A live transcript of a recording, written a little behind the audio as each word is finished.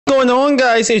going on,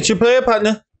 guys? It's your player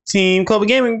partner, Team Kobe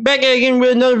Gaming, back again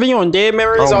with another video on Dead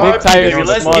Memories. Big tires,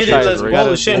 Let's small get it. tires, Let's roll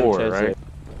the shit. right?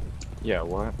 Yeah,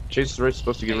 what? Chase the race is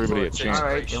supposed to give everybody a chance.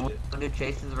 Alright, then we'll do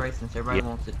Chase's race since everybody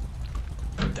wants it.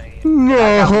 No.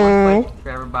 I got one question for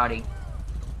everybody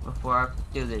before I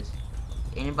do this.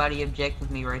 Anybody object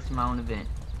with me racing my own event?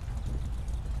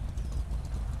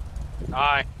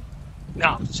 Alright. No,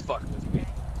 I'm just fucking with you.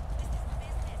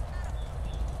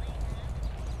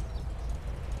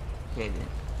 Okay then.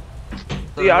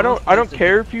 So Yeah, I don't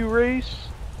care if you race,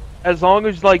 as long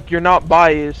as like you're not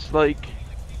biased. Like,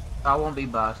 I won't be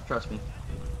biased, trust me.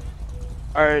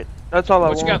 all right, that's all I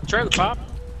What want. you got, the trailer pop?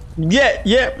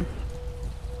 Yeah.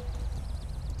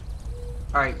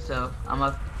 Alright, so I'm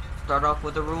gonna start off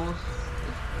with the rules.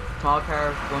 Small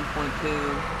tires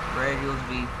 1.2, radials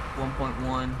be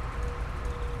 1.1,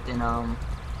 then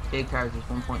big tires is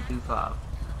 1.25.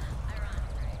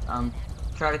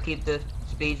 Try to keep the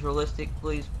speeds realistic,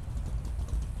 please.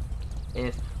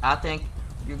 If I think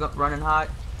you're running hot,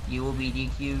 you will be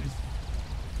DQ'd.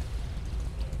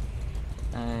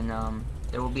 And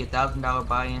there will be $1,000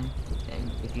 buy-in,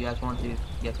 and if you guys want to, you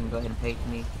guys can go ahead and pay it to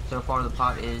me. So far the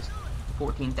pot is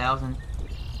 14,000.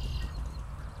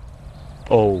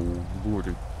 Oh,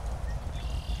 Lord.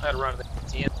 I had to run the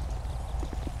 10.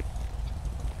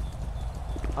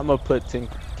 I'm gonna put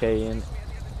 10K in.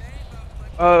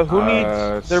 Who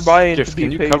needs their buy-in to be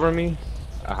Can you paid? cover me?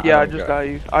 Yeah, I just got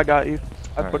you. I got you.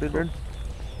 I Alright, put it cool. in.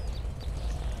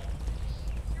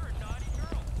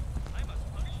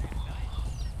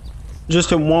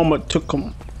 Just a warm-up took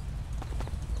him.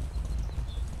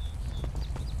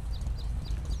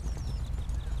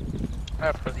 I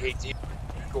have to run the 18.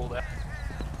 Cool that.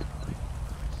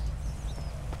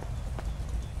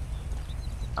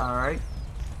 Alright.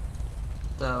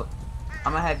 So,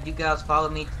 I'm gonna have you guys follow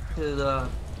me to the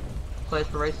place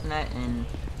for racing at, and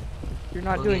You're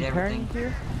not we'll doing get everything. pairings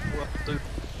here?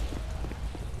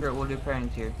 Sure, we'll do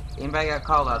pairings here. Anybody got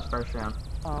call-outs first round?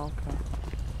 Oh,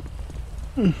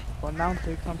 okay. Well, now I'm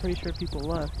pretty sure people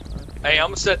left. Hey, I'm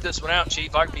gonna set this one out,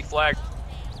 Chief. I can be flagged.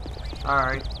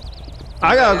 Alright.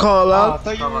 I gotta call out.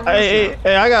 Call-out. Hey,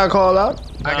 I gotta call out.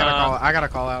 I gotta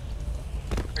call out.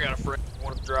 I got a friend who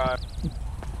wants to drive.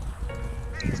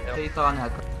 Who you calling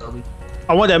out, Kobe?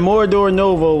 I want that Morador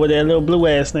Nova with that little blue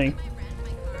ass thing.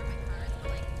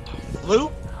 Blue?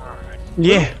 Alright.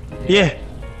 Yeah.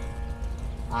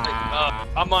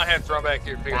 I might have to run back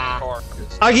here and pick up the car.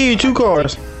 I give you 2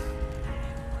 cars.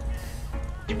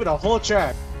 Keep it a whole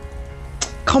track.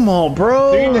 Come on,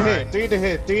 bro. 3 in the hit, 3 in the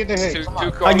hit, 3 in the hit. Two Come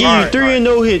on. cars. I give you 3 and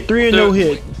no hit. 3 and no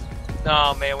hit.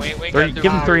 Nah, man, we ain't Three, got to do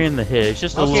give him 3 in the hit. It's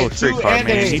just a Okay, little 2 street car, and a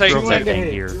man. hit, He two drove and that a thing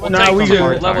hit. here. We'll Nah, take we two,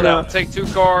 good. level it Nah. out. Take 2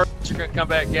 cars. You're gonna come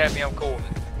back at me. I'm cool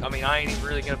with it. I mean, I ain't even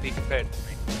really gonna be competitive.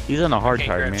 He's on a hard Can't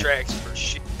tire, grab man. tracks for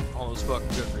shit on those fucking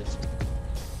good rigs.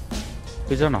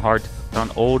 He's on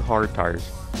old hard tires.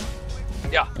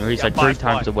 Yeah. And he's yeah, like 3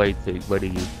 times away to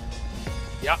you.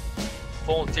 Yeah.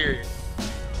 Full interior.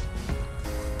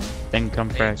 Thing come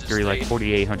factory like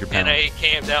 4,800 And pounds. a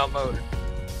cam down motor.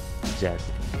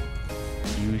 Exactly.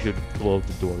 You should blow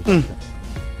the doors.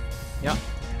 Yeah.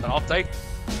 But I'll take it.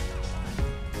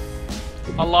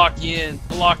 I'll lock you in.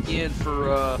 I'll lock you in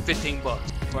for 15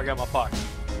 bucks. So I got my pocket.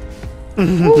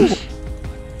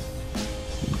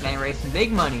 Man racing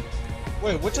big money.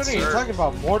 Wait, which one are Yes, you sir. talking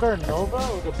about? Mortar Nova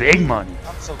or the Big blue? money.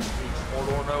 I'm so confused. More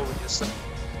don't know what you say.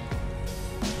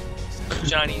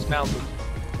 Chinese Malibu.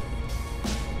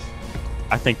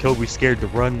 I think Kobe's scared to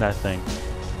run that thing.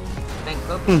 I think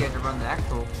Kobe's scared to run the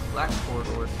actual black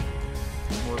corridor.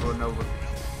 Corridor Nova.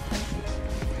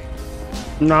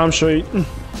 Nah, I'm straight.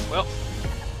 Well,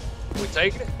 we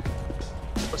taking it?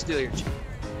 What's the deal here, Chief?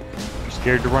 You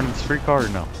scared to run the street car or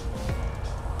no?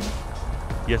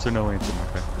 Yes or no answer, my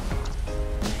friend.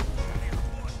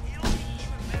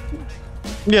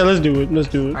 Yeah, let's do it.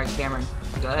 Alright, Cameron,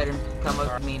 go ahead and come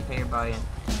up to me and pay your buy-in.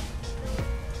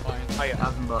 Oh, yeah.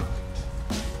 $1,000.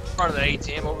 Part of the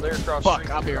ATM over there across the street.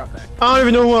 I'll be right back. I don't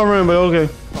even know who I ran, but okay.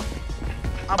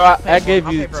 I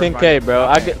gave you I'll pay for 10K, bro.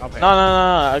 I'll pay. No.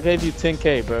 I gave you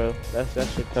 10K, bro. That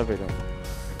should cover them.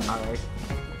 Alright.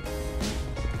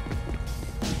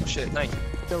 Shit, thank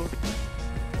you.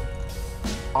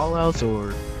 All else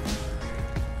or?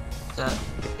 So,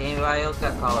 anybody else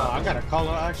got call I out? got a call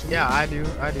out actually. Yeah, I do.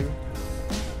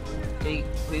 Who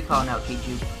you calling out,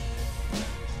 Pichu?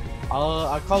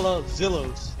 I call out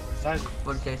Zillows.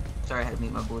 What did you say? Sorry, I had to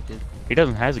mute my Bluetooth. He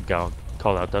doesn't have a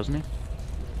call out, doesn't he?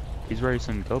 He's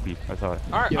racing Kobe, I thought.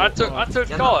 All right, I took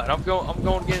the call out. I'm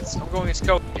going against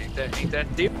Kobe. Ain't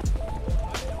that deal?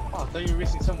 Oh, I thought you were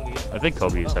racing somebody. I think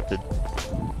Kobe accepted.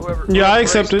 Whoever. Yeah, I whoever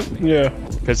accept it. races me. Yeah.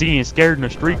 Because he ain't scared in a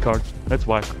street car. That's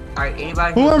why. Alright,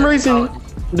 anybody Who who's I'm up to racing? college,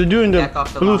 The dude in the back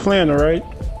off the blue line. flannel, right?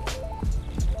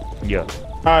 Yeah.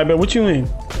 Alright, but what you in?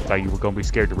 Thought you were gonna be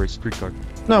scared to race a street car.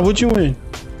 No, what you in?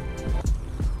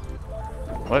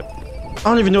 What? I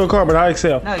don't even know a car, but I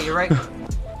accept. No, you're right.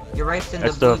 You're racing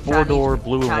That's the the blue four-door Chinese-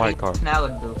 blue and white car. Chinese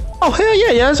Malibu. Oh hell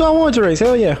yeah, yeah, that's what I wanted to race.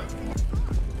 Hell yeah.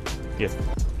 Yeah.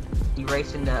 You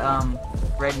racing the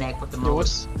redneck with the Yo,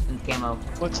 mullet and camo.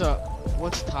 What's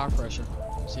tire pressure?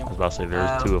 See, I was about to say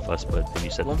there's two of us, but then you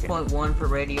said the camera. 1.1 for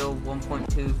radio,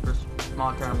 1.2 for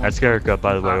small tire. That's Garrick up,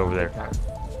 by the way, over there.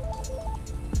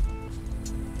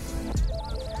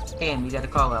 Cam, you got a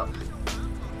call out.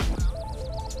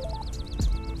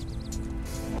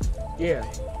 Yeah,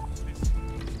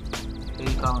 Who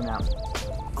you calling out?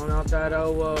 on out that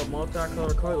old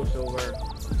multicolored coil silver.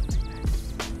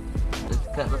 Let's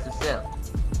cut. Let's accept.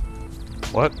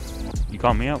 What? You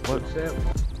call me out? What? Except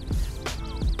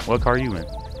What car are you in?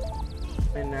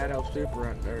 in that old super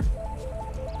right there.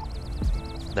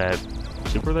 That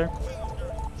Super there?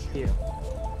 Yeah.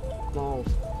 Malls.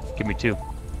 Give me two.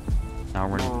 Now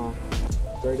we're running.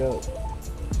 Straight up.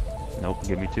 Nope,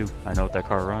 give me two. I know what that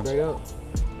car runs. Straight up.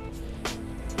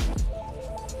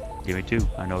 Give me two.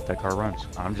 I know what that car runs.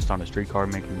 I'm just on a street car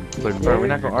making. Putting Bro, we're fingers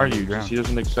not gonna on the argue. ground. She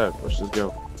doesn't accept. Let's just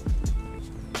go.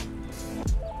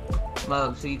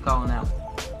 Mugs, who you calling out?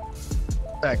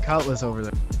 That Cutlass over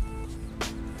there.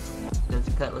 Let's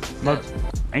cut. Let's accept. Mugs,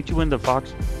 ain't you in the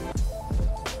Fox?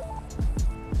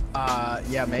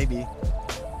 Yeah, maybe.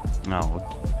 No.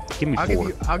 Give me I'll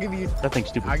four. give you. That thing's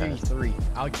stupid I'll give you fast. 3.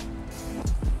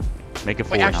 Make it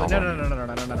four. Wait, and actually, I'll no,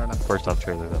 run. no. First off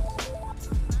trailer though.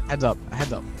 Heads up.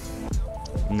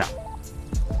 No.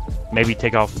 Maybe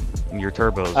take off your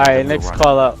turbos. and Alright, then we'll next run.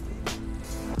 call out.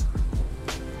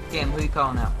 Cam, who you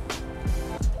calling out?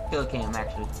 Kill Cam,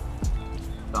 actually.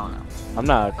 Calling out. I'm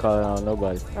not calling out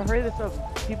nobody. I hurry this up.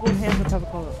 People with hands up have a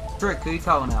call up. Trick, who you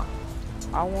calling out?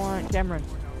 I want Cameron.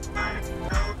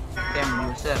 Cameron,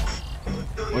 you accept.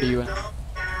 What are you in?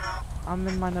 I'm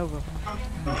in my Nova.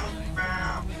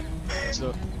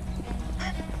 So,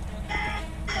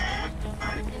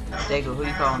 Dago, who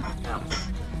you calling out?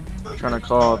 I'm trying to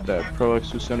call out that Pro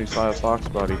X275 Fox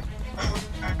body.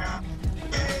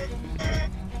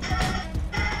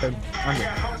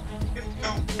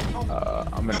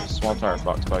 I'm in a small tire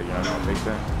Fox body. You know how big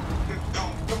that?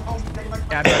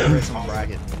 yeah, I'm not racing on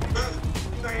bracket.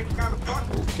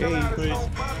 Okay.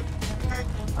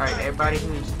 Alright, everybody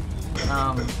who's don't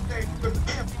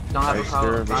have a Nice call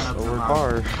there, out, sign up over for mine.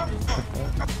 cars.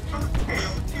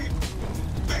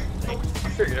 I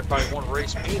figured everybody want to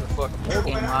race me in the fucking Cam,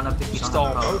 mortal. line up if you Just don't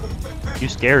all have a call. over. You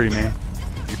scary, man.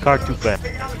 Your car too fast.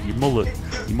 Your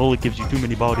mullet gives you too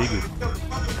many bald eagles.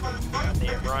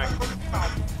 Damn right.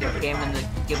 Yeah, Cam in the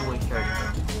giveaway shirt.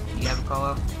 You have a call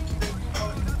out?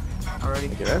 Already?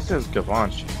 Okay, that says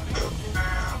Gavanchi.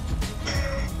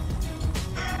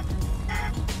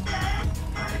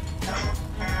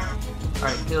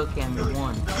 Alright, Kill Cam, you're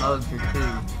 1. Mugs, you're 2.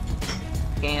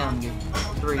 Cam, you're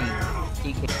 3.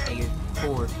 DK, you're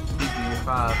 4. Beefy, you're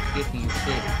 5. Skippy, you're 6.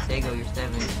 Dago, you're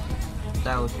 7.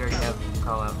 Styles, you already have a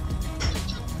call out.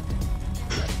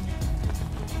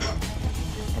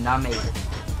 And I'm 8.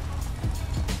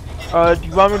 Do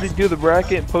you want me to do the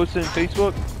bracket and post it on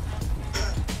Facebook?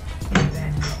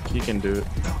 You can do it.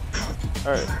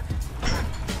 Alright.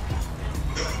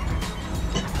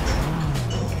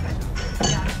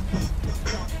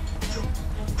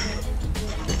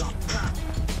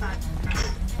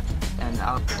 And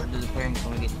I'll do the pairings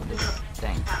when we get to this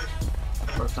thing.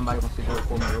 Or if somebody wants to do it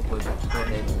for me real quick, go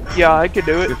ahead. Yeah, I could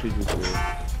do it. If you just do it.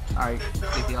 Alright,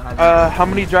 if you'll have How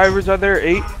many drivers are there?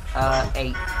 8?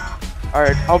 8.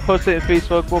 Alright, I'll post it on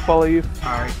Facebook. We'll follow you.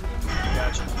 Alright.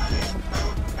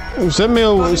 Send me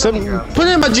over. Put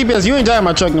it in my GPS. You ain't driving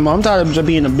my truck no more. I'm tired of just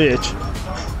being a bitch.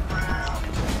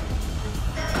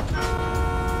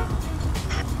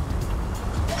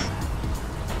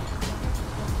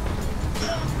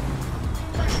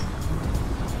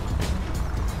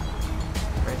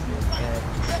 Pressing this pad.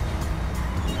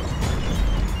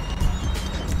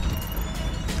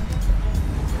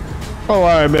 Oh,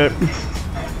 alright, bet.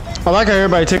 I like how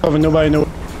everybody take off and nobody know.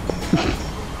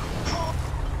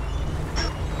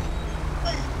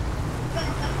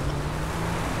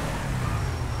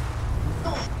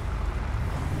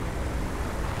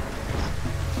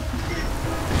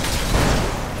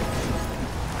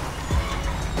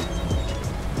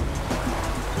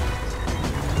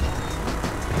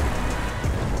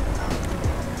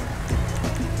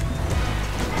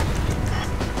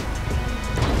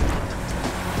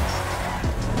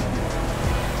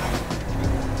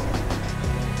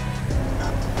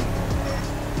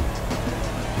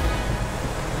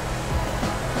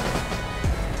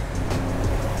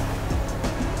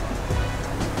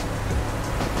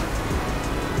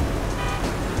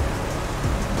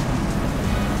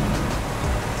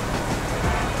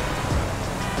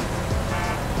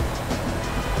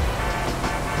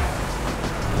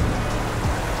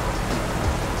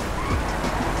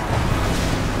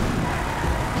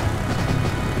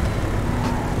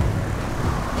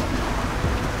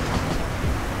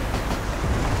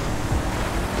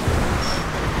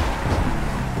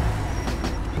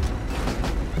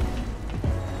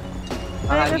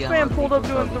 this man pulled up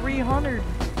doing 300.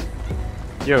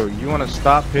 Yo, you wanna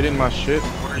stop hitting my shit?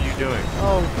 What are you doing?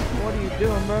 Oh, what are you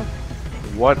doing, bro?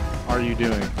 What are you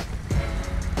doing?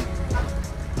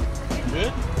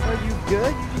 Good? Are you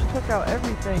good? You just took out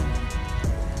everything.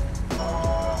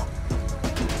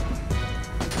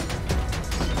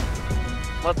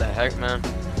 What the heck, man?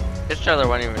 His trailer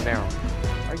wasn't even down.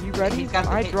 Are you ready? He's got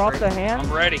the I hit, dropped the right? hand.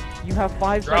 I'm ready. You have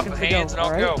 5 Drop the seconds hands to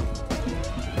and go. I'll Alright?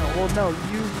 go. No, well, no.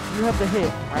 You have the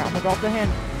hit. Alright, I'm gonna drop the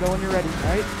hand. Go when you're ready.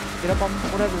 Alright? Get up on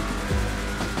whatever.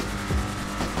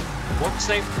 What was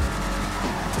name?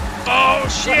 Oh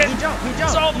shit! He jumped. He It's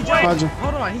jumped. all the He way. jumped.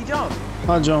 Hold on. He jumped.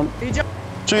 I jumped. He jumped.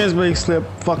 Trans brake slip.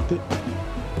 Fucked it.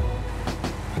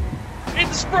 Hit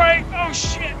the spray! Oh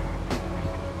shit!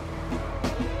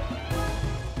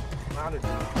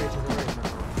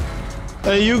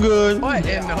 Hey, you good? What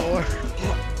in the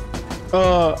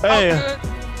world? Hey, I'm good.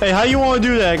 hey, how you want to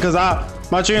do that? Cause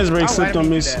my trans brake Oh, slipped I on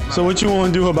didn't me. do that. So what you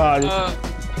want to do about it?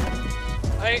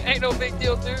 Ain't no big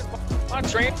deal, dude. My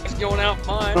train's going out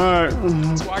mine. All right.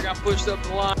 That's why I got pushed up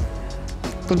the line.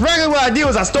 Cause practically what I did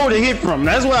was I stole the hit from him.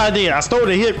 That's what I did. I stole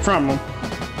the hit from him.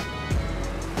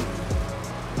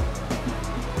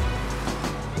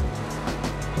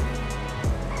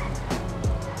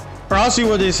 Or I'll see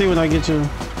what they say when I get to.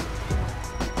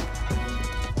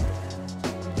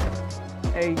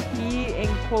 Hey, he in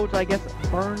quotes, I guess,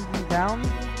 burned you down,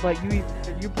 but you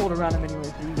pulled around him anyway,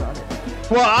 so you got it.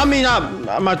 Well, I mean,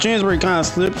 my trans brake kind of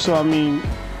slipped, so I mean.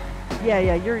 Yeah,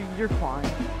 you're fine.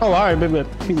 Oh, all right, baby. You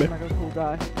seem like a cool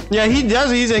guy. Yeah, he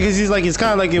does. He said because he's like it's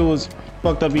kind of like it was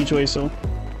fucked up each way. So.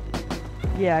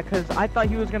 Yeah, cause I thought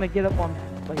he was gonna get up on,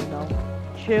 like, you know,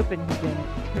 Chip, and he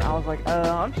didn't. I was like,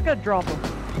 I'm just gonna drop him.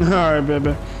 All right,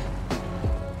 baby.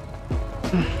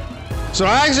 So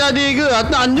I did good.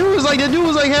 I knew it was like that dude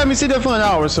was like having me sit there for an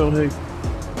hour. So hey,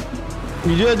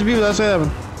 you do have to be with us having.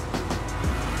 You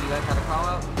guys had a call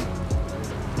out?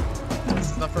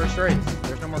 This is the first race.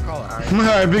 There's no more call out. All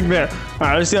right, big man. All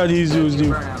right, let's see how these dudes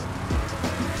do. Burnout.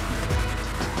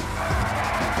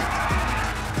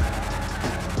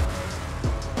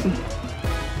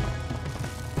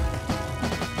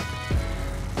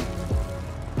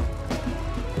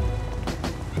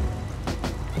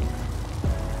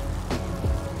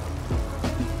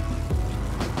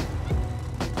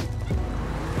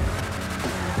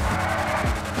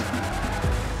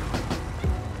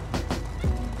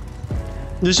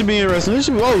 This should be interesting. This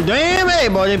should be. Oh damn! Hey,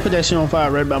 boy, they put that shit on fire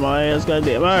right by my ass.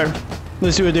 Goddamn. All right,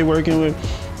 let's see what they're working with.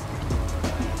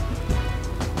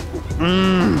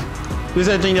 This is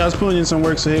that thing that I was putting in some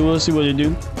work. So hey, we'll see what they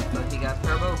do. But he got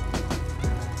turbo.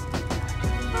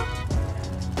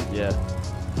 Yeah.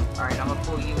 Alright, I'm gonna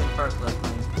pull you in first, left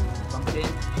lane. Bump it in.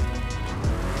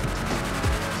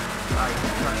 Alright,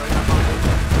 right lane, bump it.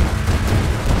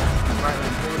 Right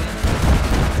lane, pull it in.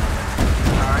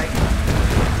 Alright.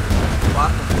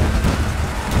 Lock him.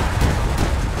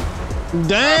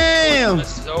 Damn!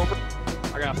 This is over.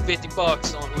 I got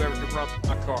 $50 on whoever can run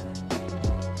my car.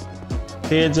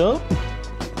 Heads up.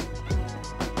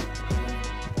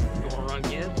 You wanna run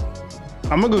again?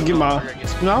 I'm gonna go get my.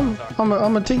 No, I'm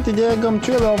gonna take the daggum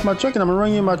trailer off my truck and I'm gonna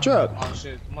run you in my truck. Oh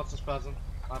shit, muscle spasm.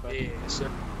 My bad. Yeah, sir.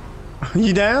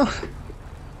 You down?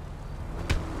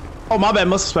 Oh my bad,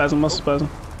 muscle spasm, muscle spasm.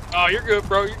 Oh, you're good,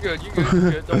 bro. You're good. You're good.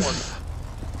 You're good. Don't worry.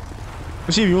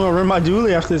 See if you wanna run my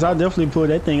dually after this, I'll definitely pull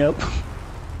that thing up.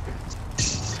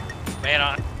 Man,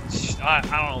 I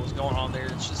don't know what's going on there.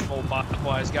 It's just old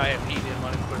wise guy had heat in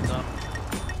money put it on.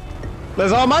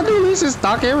 That's all my dualies is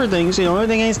stock everything. You see, the only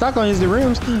thing ain't stock on is the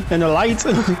rims and the lights.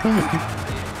 Let's go for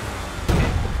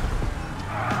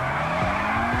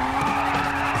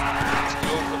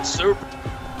the super.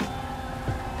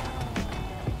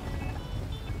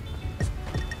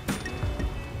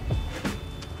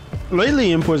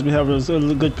 Lately, imports been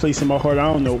having a good place in my heart. I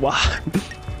don't know why.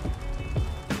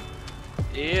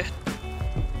 Yeah.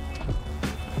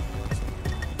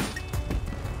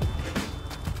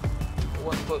 I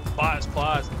wasn't putting plies in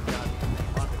the goddamn.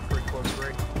 I'm pretty close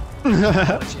break. I'll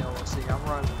let you know, let's see. I'm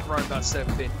running about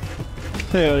 750.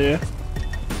 Hell yeah.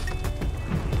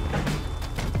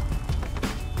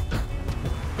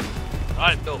 I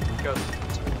didn't build it because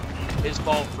it's his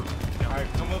fault for, Alright,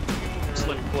 come up to me.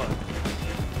 slipping plug.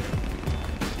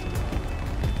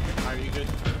 Are you good?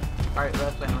 Alright,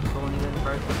 left lane, I'm pulling you in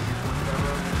first.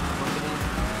 Turbo. Bump it in.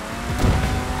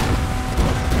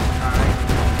 Alright.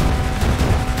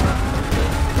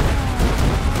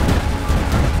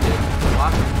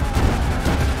 Lock him.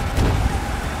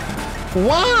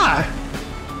 Why?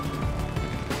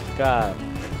 God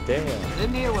damn. He's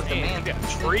in here with the Man, man. you got a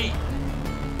tree.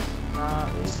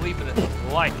 Sleeping at the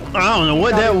light. I don't know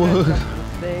what that was.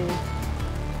 Dave.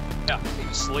 Yeah, he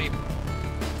was asleep.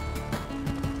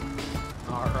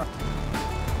 Alright.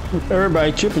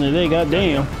 Everybody tripping today,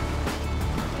 goddamn.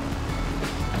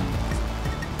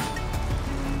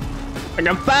 I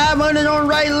got 500 on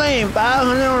right lane,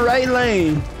 500 on right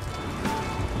lane.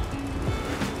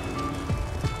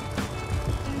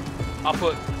 I'll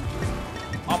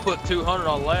put 200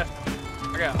 on left.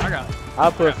 I got it.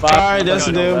 I'll put 5. Alright, that's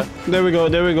the deal. There we go,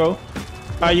 there we go.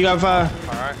 Alright, you got 5.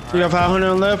 Alright. You got 500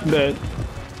 on left, bet.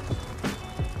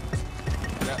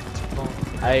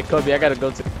 Hey, Kobe, I gotta go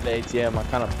to the ATM. I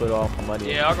kind of put all my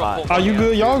money. Yeah, I'll go pull Are you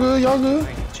good? Y'all good? Y'all good? I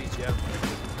ain't gonna cheat yet.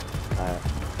 Alright.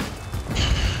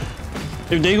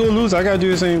 If they gonna lose, I gotta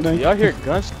do the same thing. Y'all hear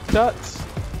gunshots?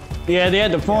 Yeah, they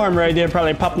had the farm right there,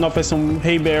 probably popping off at some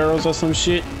hay barrels or some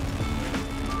shit.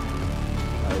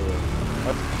 Oh,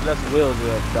 yeah. That's Will's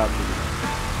property.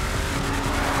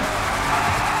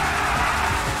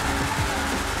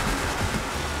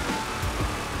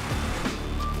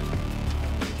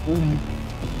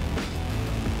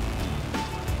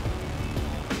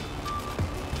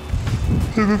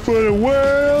 For the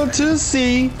world to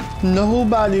see,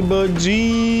 nobody but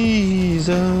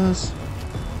Jesus.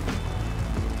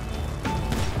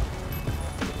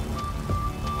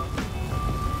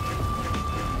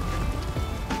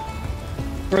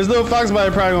 This little fox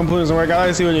body probably gonna put in some work. I like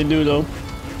to see what they do though.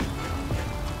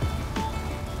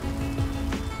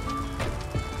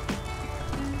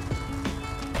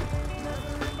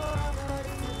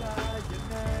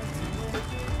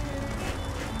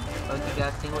 Oh, you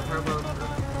guys seen what Turbo?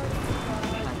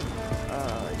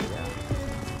 Yeah.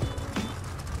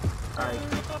 Alright,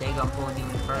 they gonna pull you in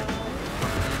first.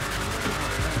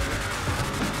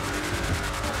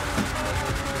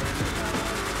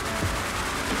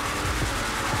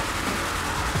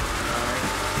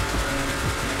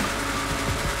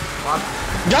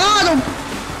 Got him!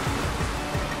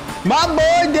 My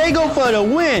boy, they go for the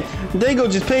win. They go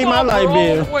just pay my light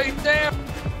bill. Wait, damn.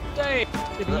 Damn.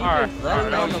 Alright, Let alright,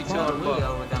 him know you the tell we him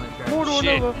over down the track.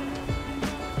 Shit.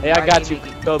 Hey, I got you,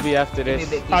 Kobe, after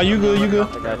this. Are you good? You good?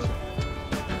 I got you.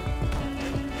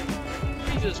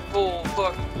 He just pulled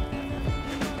fuck.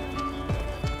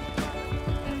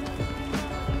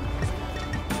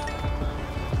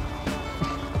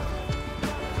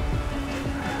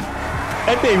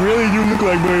 That thing really do look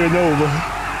like burning over.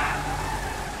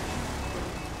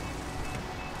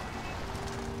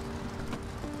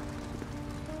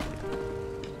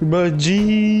 But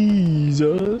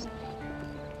Jesus.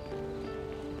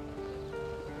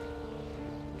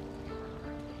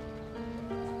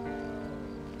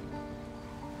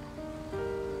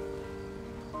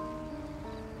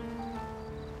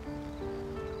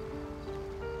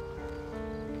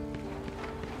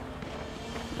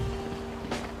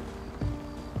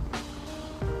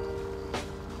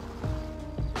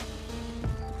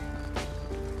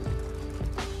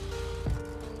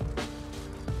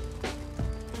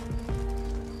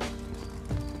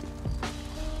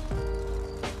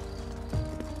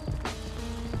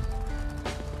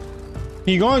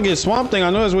 He gonna get Swamp Thing. I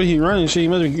know that's where he running shit. He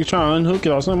must be trying to unhook it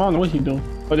or something. I don't know what he doing.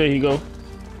 Oh, there he go.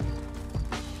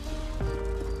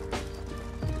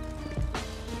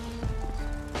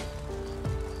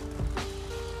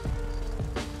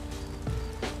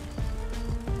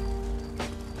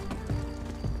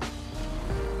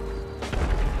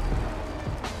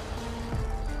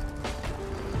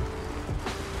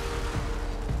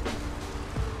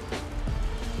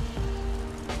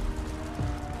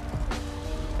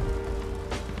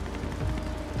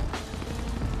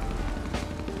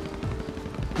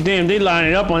 Damn, they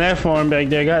lining up on that farm back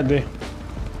there, got they?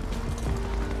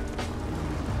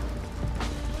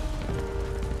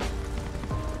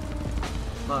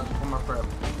 Look, one more prep.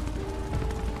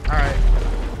 Alright.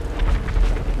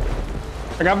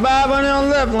 I got 500 on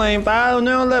left lane,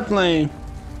 500 on left lane.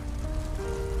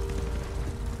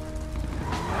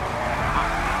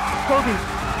 Kobe,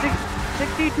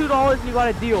 $62 and you got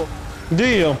a deal.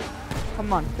 Deal.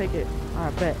 Come on, take it.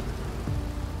 Alright, bet.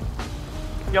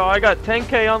 Yo, I got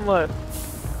 10K on left.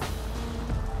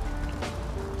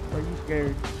 Are you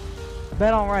scared?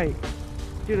 Bet on right.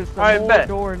 Dude, it's the Alright, whole bet.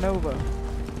 door Nova.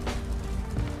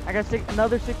 I got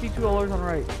another $62 on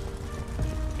right.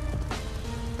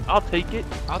 I'll take it.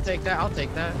 I'll take that. I'll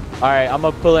take that. Alright, I'm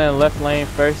gonna pull in left lane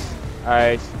first.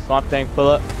 Alright, Swamp Thing, pull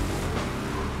up.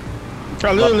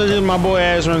 I literally did my boy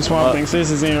ass run Swamp Thing, so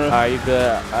this is interesting. Alright, you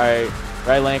good. Alright,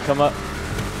 right lane, come up.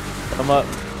 Come up.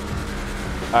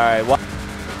 Alright, what?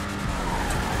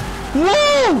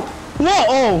 Whoa! Whoa!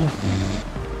 Oh!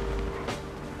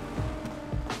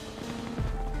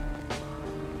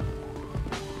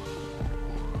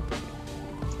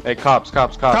 Hey, cops.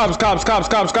 Cops.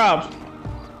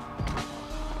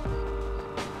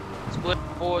 Split,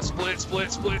 boys,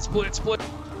 split.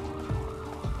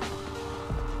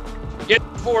 Get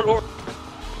forward, Lord.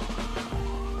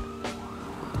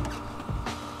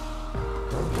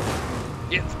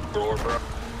 Get forward, bro.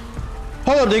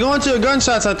 Hold up, they're going to the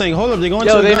gunshots, I think. Hold up, they're going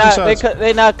Yo, to the gunshots.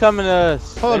 they not coming to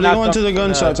us. Hold up, they're going to the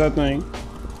gunshots, I think.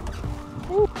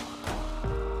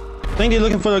 I think they're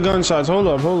looking for the gunshots. Hold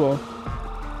up.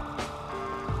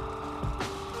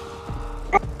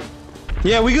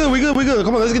 Yeah, we good.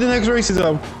 Come on, let's get the next races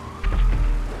up. What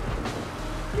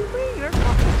do you mean? There's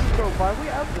nothing to go by. We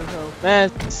out this hoe.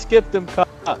 Man, skip them cops.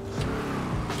 Oh,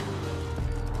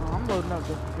 I'm loading up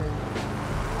just in case.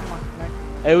 I'm not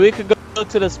connected. Hey, we could go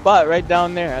to the spot right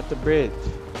down there at the bridge.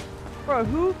 Bro,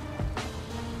 who?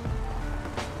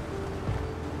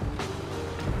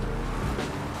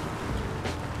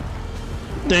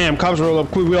 Damn, cops roll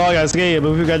up quick. We all got scared,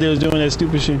 but we got there was doing that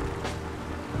stupid shit.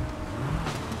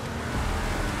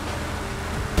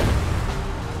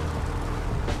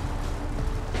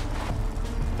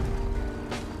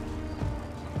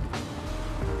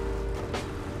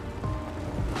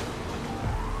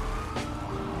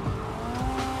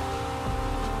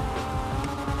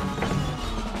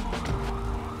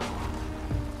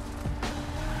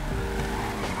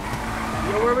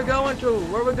 Yo, where we going to?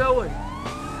 Where we going?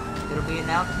 It'll be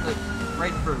announced to the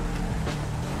race crew.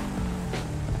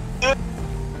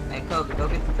 Hey, Kobe, go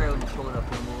get the trailer and pull it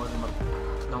up and we'll load them up.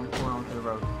 Don't pull it onto the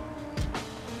road.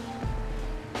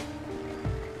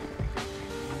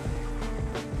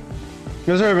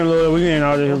 Yes, sir, been loaded. We getting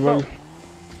out of here, bro.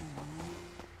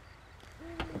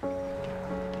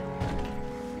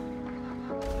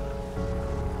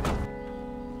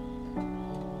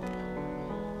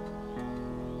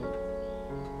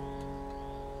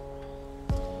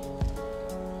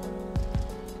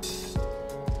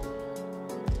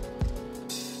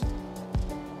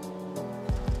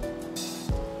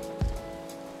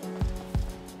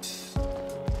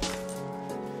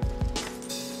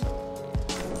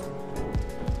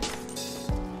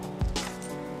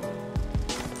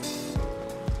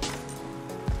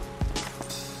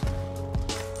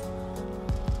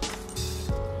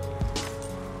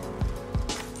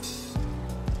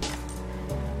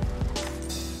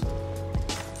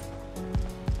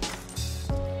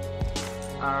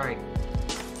 Alright.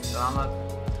 So I'm up.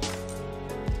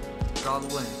 It's all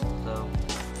the winners. So,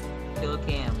 Killer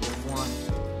Cam, you're 1.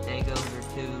 Dago, you're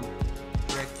 2.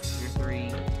 Trick, you're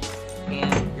 3.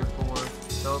 Cam, you're 4.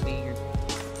 Toby, you're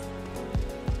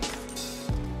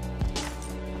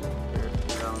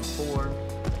 4.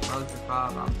 Mose, you're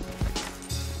 5. I'm 6,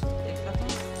 I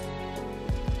think.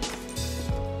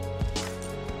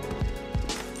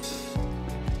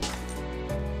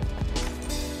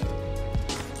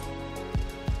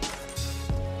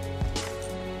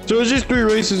 So it's just 3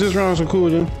 races this round, so cool,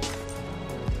 dude.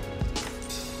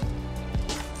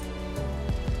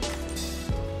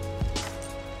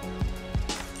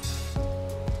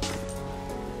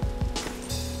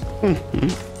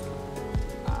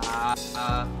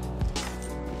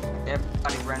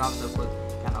 Everybody ran off so quick,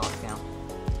 kind of lost count.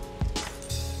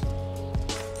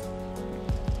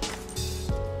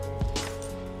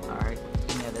 Alright,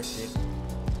 yeah, there's 6.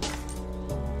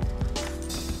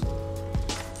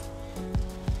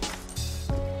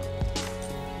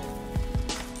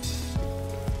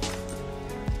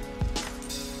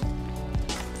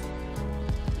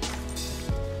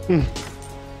 Hmm.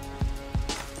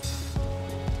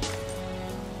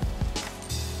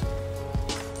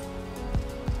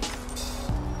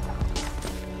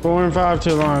 4 and 5 to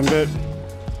the line, bet.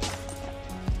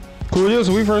 Cool deal,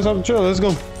 so we first up the trail, let's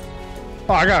go.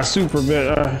 Oh, I got super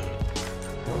bet.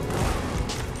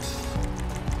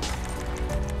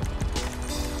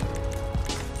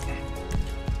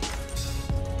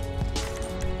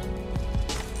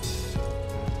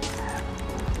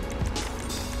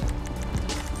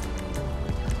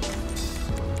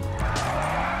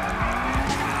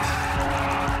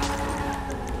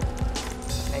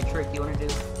 Hey, Trick, you want to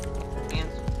do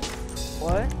hands?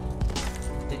 What?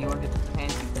 Did you want to do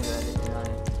hands? You better at it than I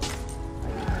am.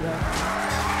 Yeah.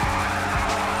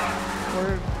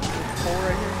 Where is 4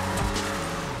 right here?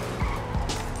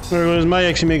 There goes. Might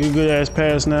actually make a good ass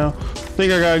pass now. I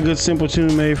think I got a good simple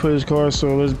tune made for this car,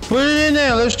 so let's put it in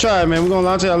there. Let's try it, man. We're gonna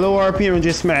launch it at low RPM and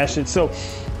just smash it. So,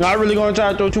 not really gonna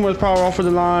try to throw too much power off of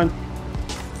the line.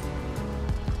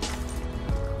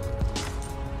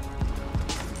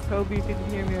 Kobe, if you can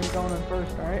hear me, you're going in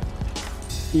first, alright?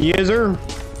 Yes, sir.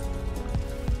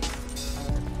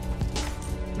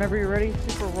 Whenever you're ready,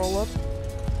 super roll up.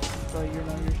 So you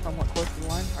know you're somewhat close to the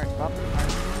line. Alright, stop it.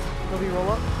 Alright. Toby, roll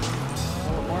up.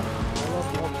 Roll up more. Roll up.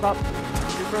 Roll up. Stop.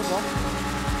 Super well.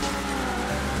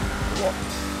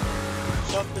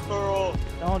 Shut the girl.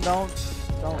 Don't.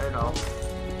 There you go.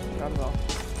 Shut it off.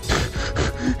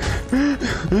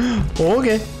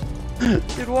 Okay.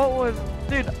 Dude, what was...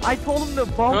 Dude, I told him to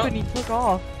bump and he took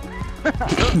off.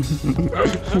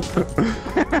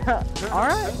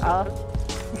 Alright,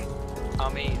 I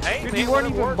mean, hey, dude, man, you weren't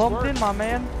even works, bumped works. in, my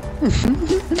man.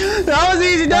 That was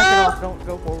easy, dog. Don't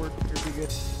go forward. You'll be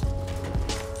good.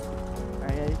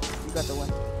 Alright, yeah, you got the win.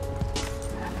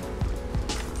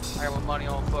 I got my money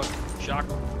on fucking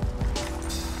Shocker.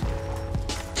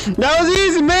 That was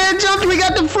easy, man. Jump, we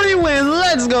got the free win.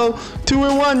 Let's go.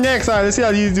 2-1 next. All right, let's see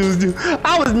how these dudes do.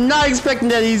 I was not expecting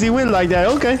that easy win like that.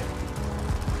 Okay.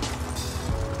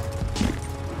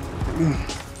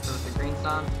 So it's the green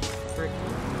sign. Trick.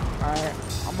 Alright,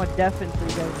 I'm gonna deafen so you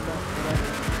guys don't.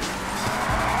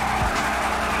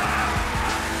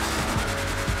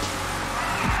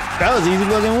 That was easy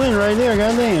fucking win right there.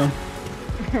 Goddamn.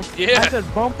 Yeah. I said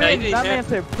bump Hey, in, that man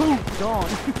said poof, gone.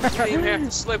 You didn't even have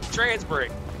to slip the trans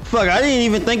brake. Fuck, I didn't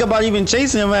even think about even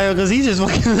chasing him because he just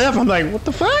fucking left. I'm like, what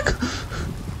the fuck?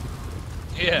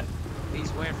 Yeah.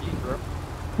 He's waiting for you,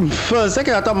 bro. For a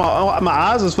second, I thought my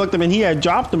eyes was fucked up and he had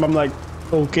dropped him. I'm like,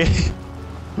 okay.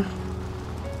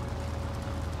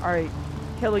 Alright,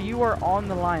 Killer, you are on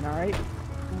the line, alright?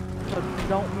 So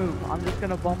don't move. I'm just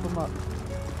gonna bump him up.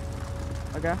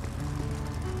 Okay? I'm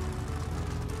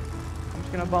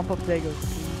just gonna bump up Dago. You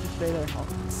just stay there.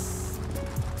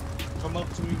 Come up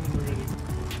to me when we're ready.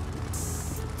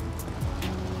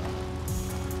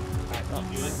 Alright,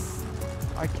 good.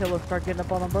 Alright, Killer, start getting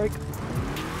up on the brake.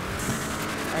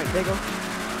 Alright, Dago.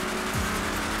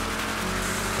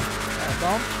 Alright,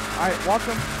 bump. Alright, watch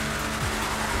him.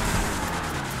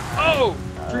 Oh!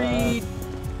 Treed.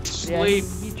 Yeah, Sleep.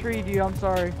 he treed you, I'm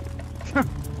sorry.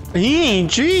 He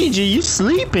ain't treated you. You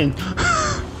sleeping.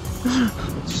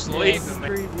 Sleeping,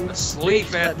 man.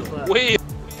 Asleep at the wheel.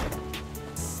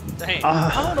 Damn.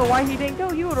 I don't know why he didn't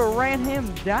go. You would have ran him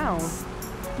down.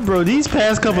 Bro, these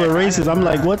past couple of races, I'm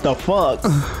like, what the fuck?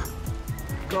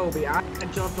 Kobe, I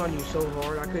jumped on you so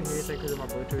hard I couldn't hear anything because of my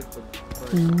Bluetooth.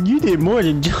 But You did more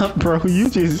than jump, bro. You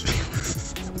just...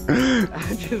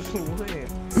 I just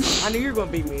went. I knew you were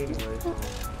gonna beat me anyway.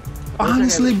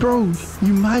 Honestly, bro,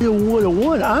 you might have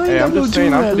won. I ain't Hey, got I'm no just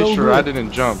saying, I'm that pretty low sure grip. I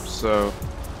didn't jump, so.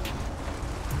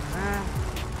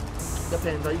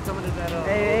 Depends. Are you coming to that?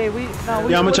 Hey, we. No,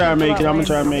 we Yeah, I'ma try to flip make that it, I'ma lane.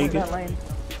 try to Don't make flip it. that lane.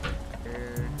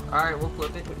 Alright, we'll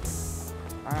flip it.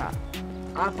 Alright.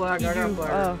 I flag. I got Heed flag. you, Well,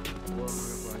 I'm not gonna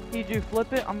flag. Heed you,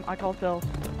 flip it. I call tails.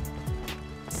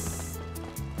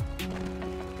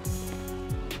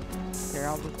 Here,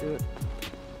 I'll just do it.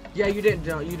 Yeah, you didn't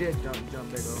jump. You didn't jump.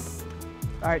 There you go.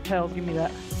 Alright, tails, give me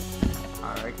that.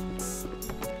 Alright.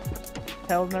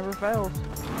 Tails never fails.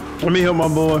 Let me help my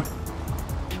boy.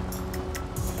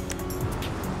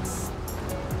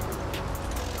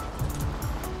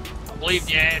 I believe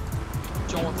you had.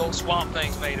 Showing what those swamp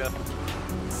things made of.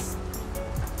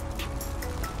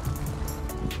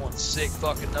 One sick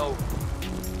fucking note.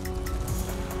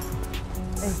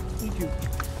 Hey, Heed you.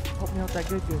 Help me out that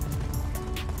good.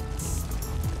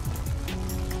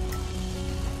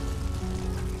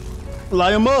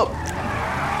 Lie him up.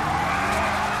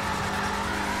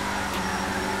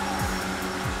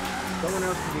 Someone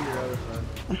else can do your other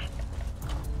side.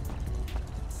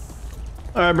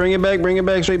 All right, bring it back,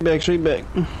 straight back.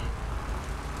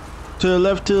 To the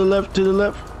left. All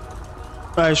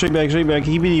right, straight back.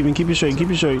 Keep it even, keep it straight.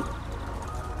 Straight.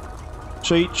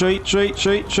 Straight.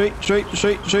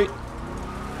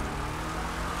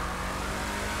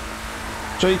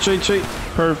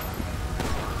 Perfect.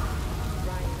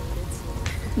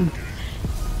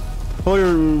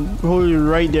 Hold your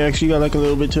right there, actually, you got like a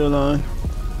little bit to the line.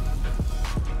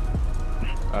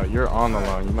 You're on the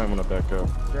line. You might want to back up.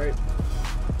 Right,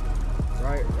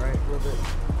 a little bit.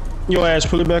 Your ass,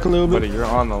 pull it back a little bit. Buddy, you're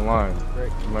on the line.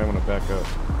 Right. You might want to back up.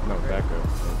 No, back up.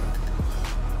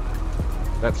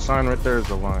 That sign right there is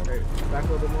the line. Right. Back a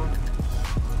little bit more.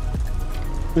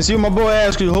 Let's see what my boy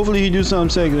asks you. Hopefully he do something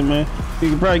sexy, man. You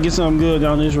can probably get something good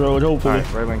down this road, hopefully.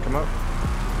 Alright, right lane, come up.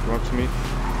 Come up to me.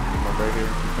 Come up right here.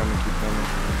 Keep coming.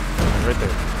 Right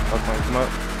there. Left lane, come up.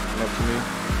 Come up to me.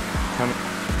 Coming.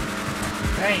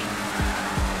 Hey.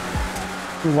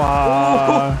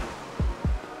 Wow.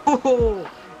 Oh,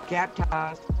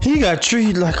 baptized. He got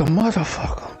treated like a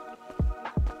motherfucker.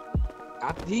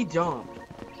 He jumped.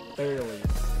 Barely.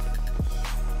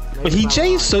 But he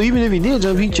chased, so even if he did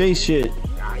jump, he chased shit.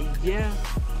 Yeah.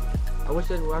 I wish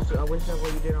that's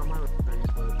what you did on my race,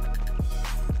 but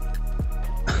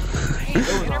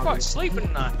Damn, everybody's sleeping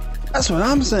tonight. That's what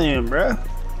I'm saying, bruh.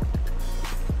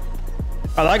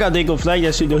 I like how they go flag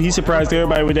that shit though. He surprised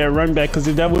everybody with that run back. Cause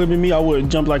if that would have been me, I would have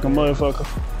jumped like a motherfucker.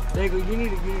 Dago, you need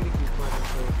to keep playing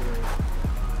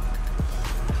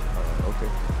Okay.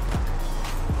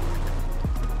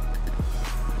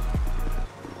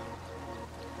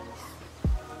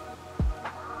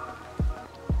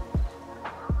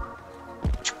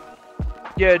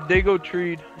 Yeah, Dago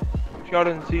treed. If y'all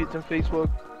didn't see it, it's on Facebook.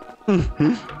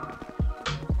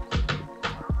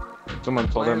 Someone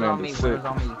told that man to sit.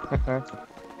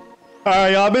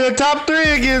 Alright, y'all been in the top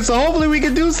 3 again, so hopefully we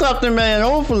can do something, man.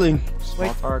 Hopefully.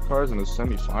 Small car cars in the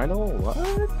semi-final? What?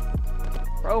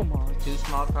 Promo. 2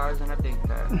 small cars and a big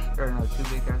car. Or no, 2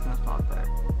 big cars and a small car.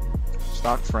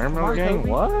 Stock frame rail gang?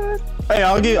 What? Hey,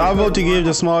 I'll vote to give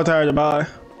the small tire to buy.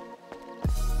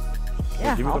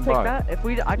 Yeah, give me I'll the take buy. that. If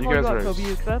we, I You call you guys out, race. Kobe,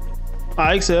 you accept?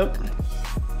 I accept.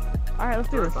 Alright, let's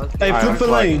do this. Hey, Alright, flip I'm the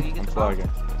flagging. lane. I'm flagging.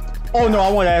 Oh no,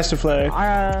 I want to ask the flag.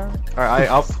 Alright,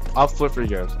 I'll flip for you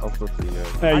guys. I'll flip for you guys.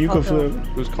 Hey, you can flip.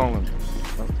 Who's calling?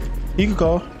 You can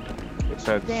call. It's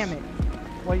heads. Damn it.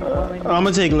 What you calling? I'm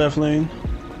gonna take left lane.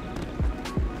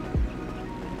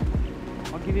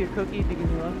 I'll give you a cookie if you give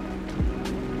me left.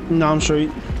 No, I'm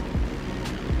straight.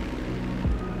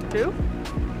 2?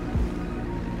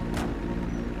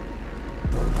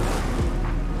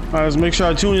 Alright, let's make sure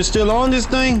our tune is still on this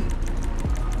thing.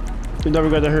 We never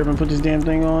got to hurry up and put this damn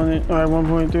thing on it. Alright,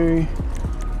 1.3.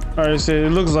 Alright, so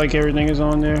it looks like everything is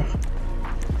on there.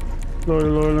 Lord,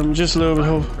 Lord, I'm just a little bit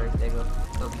hope.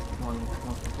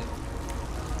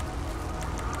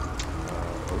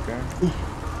 Okay.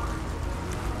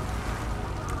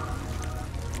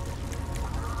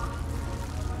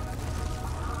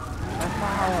 That's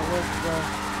not how it works, bro.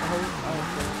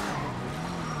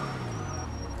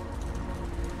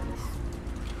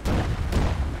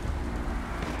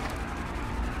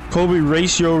 Kobe,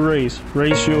 race your race.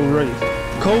 Race your race.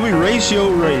 Kobe, race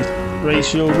your race.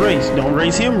 Race your race. Don't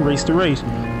race him, race the race.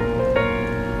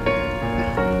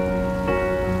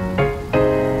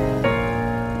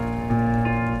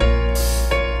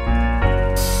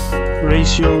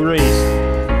 Race your race.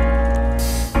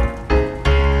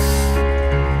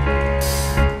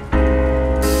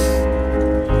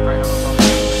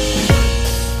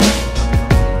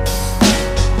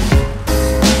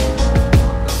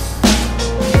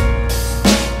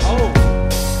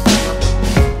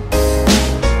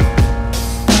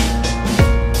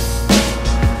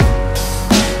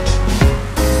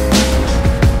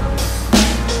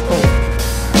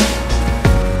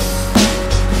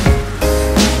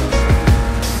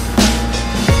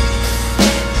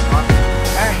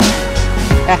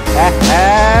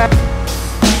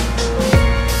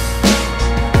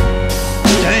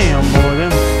 Damn, boy,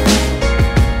 them.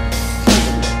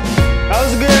 That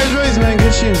was a good ass race, man.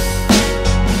 Good shit.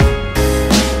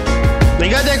 They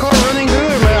got that car running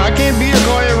good, man. I can't beat a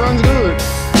car that runs good.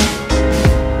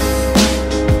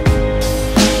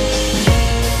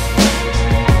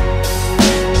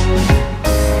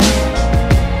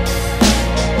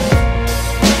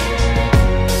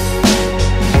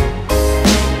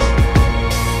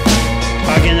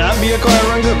 I cannot be a car that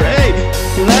runs good, but hey,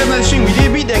 in last night's stream, we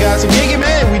did beat that guy, so can't get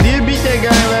mad. We did beat that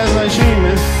guy in last night's stream,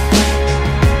 man.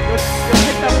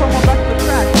 Take that promo back to the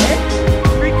track, eh?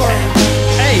 Free car.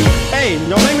 Hey,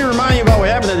 don't make me remind you about what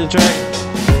happened at the track.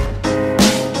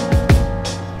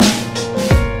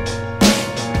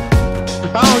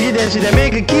 I don't get that shit. That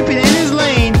man could keep it in his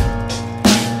lane.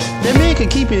 That man could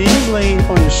keep it in his lane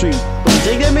on the street. But you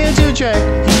take that man to the track,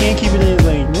 he can't keep it in his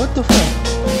lane. What the fuck?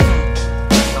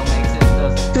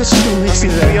 That shit don't make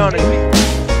sense. Be honest.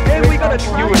 Hey, we got a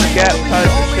You in the gap, ties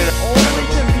the shit up. Only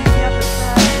to beat me at the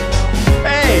track.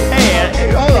 Hey,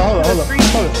 hold on. How the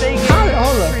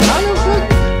fuck?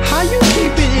 How you keep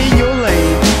it in your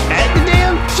lane at the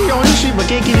damn shit on the street, but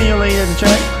can't keep it in your lane at the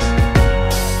track?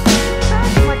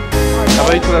 How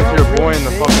about you put up your boy in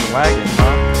the fucking wagon,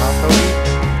 huh?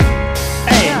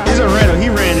 Hey, it's a rental. He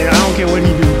ran it. I don't care what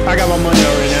he do. I got my money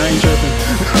already. I ain't tripping.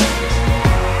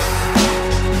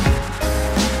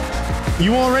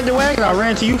 You want to rent the wagon? I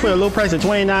ran to you for a low price of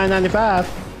 $29.95.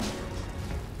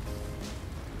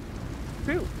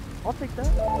 Phew, I'll take that.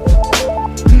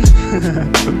 You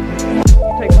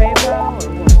take PayPal or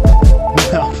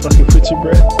what? I'll fucking put your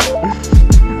breath.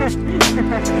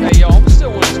 Hey, yo, I'm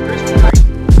still with this Christmas tree.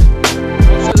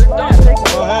 Oh, so they're done.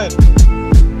 Go ahead.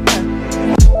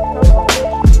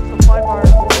 Supply bar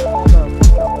is what we call the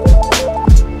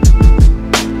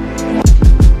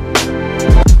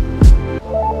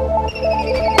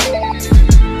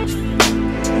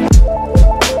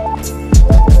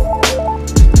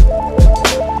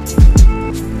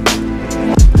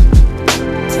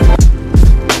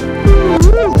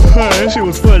This shit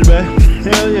was fun, man.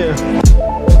 Hell yeah.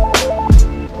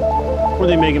 What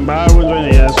they making? Buy ones right now?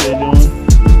 Yeah, that's what they doing.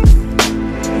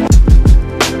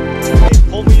 Hey,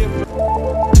 pull me in.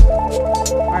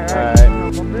 Alright.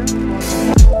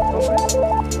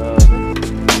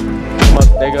 Come up,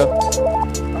 there you go.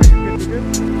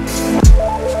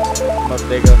 Come up,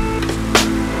 there you go.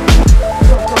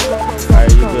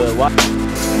 Alright, you good. Watch.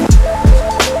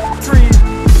 Three.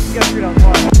 You got 3 down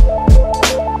one.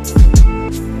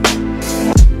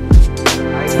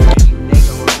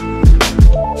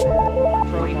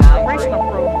 I'm racing a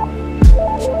pro.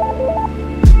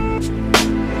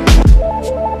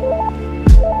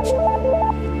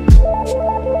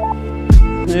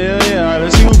 Yeah. Alright,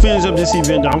 let's see who finishes up this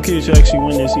event. Though. I'm curious to actually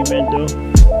win this event, though.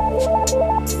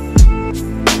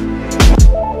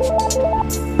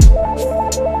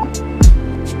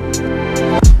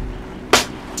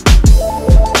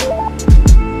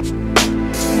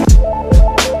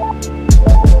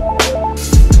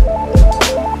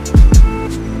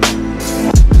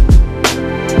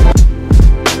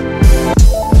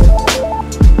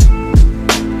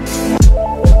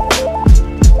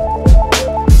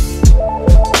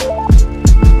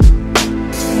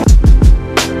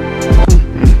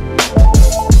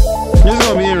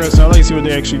 See what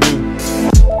they actually do.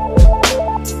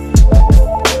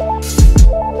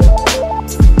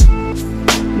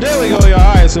 There we go, y'all.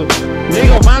 Alright, so they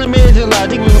gonna finally made it to the I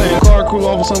think we were playing car crew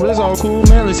off or something, but it's all cool,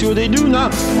 man. Let's see what they do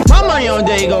now. My money on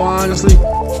Dago, honestly.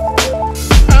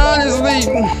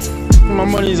 My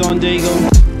money's on Dago.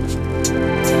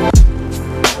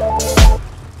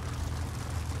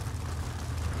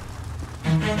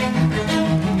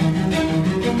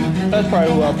 That's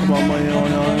probably who I'll put my money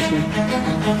on, honestly.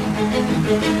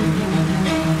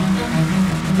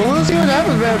 But we'll see what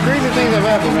happens, man. Crazy things have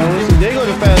happened, man. We'll see. Dago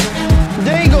the fast.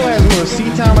 Dago has more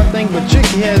seat time, I think, but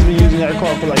Chicky has been using that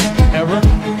car for like ever.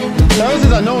 Ever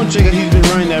since I know Chicky, he's been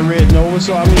running that red Nova.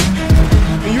 So I mean,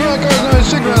 when you run a car, another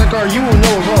Chicky run a car, you will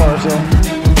know it's hard. So.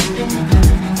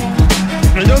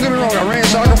 And don't get me wrong, I ran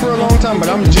soccer for a long time, but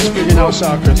I'm just figuring out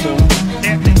soccer. So.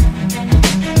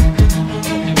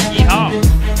 Yeehaw.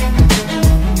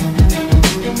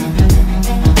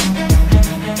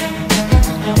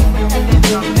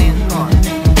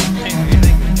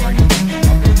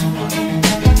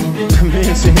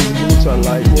 Man saying his boots are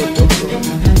like, what the fuck?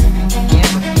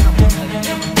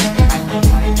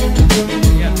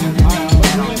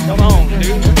 Come on,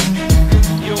 dude.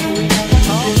 You don't believe me,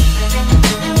 huh?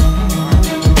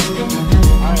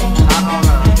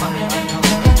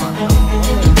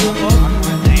 I'm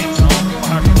gonna dance on the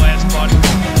fiberglass body.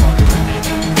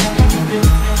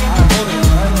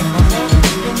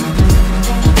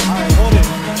 Alright, hold it.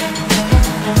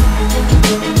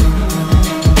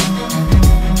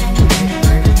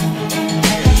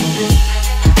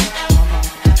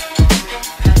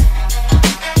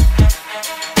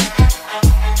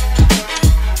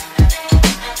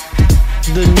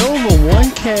 The Nova won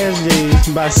cash days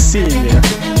by sitting there.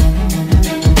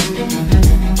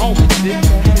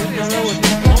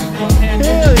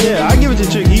 Hell yeah, I give it to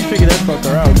Chick. He figured that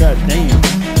fucker out. God damn.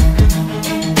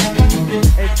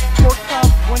 It's Pork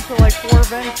Chop went to like 4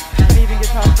 events, couldn't even get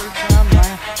top first round,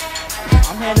 man.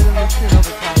 I'm handed in this shit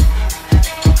over time.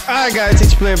 Alright guys,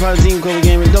 it's your player part of the team Cover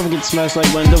Gaming. Don't forget to smash the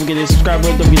like button, don't forget to subscribe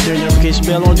button, don't forget to turn the notification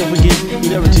bell on, don't forget you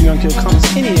never turn on kill comments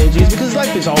any edges because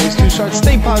life is always too short.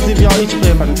 Stay positive, y'all. It's your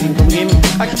player part of the team Cover Gaming.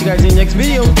 I'll catch you guys in the next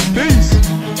video. Peace!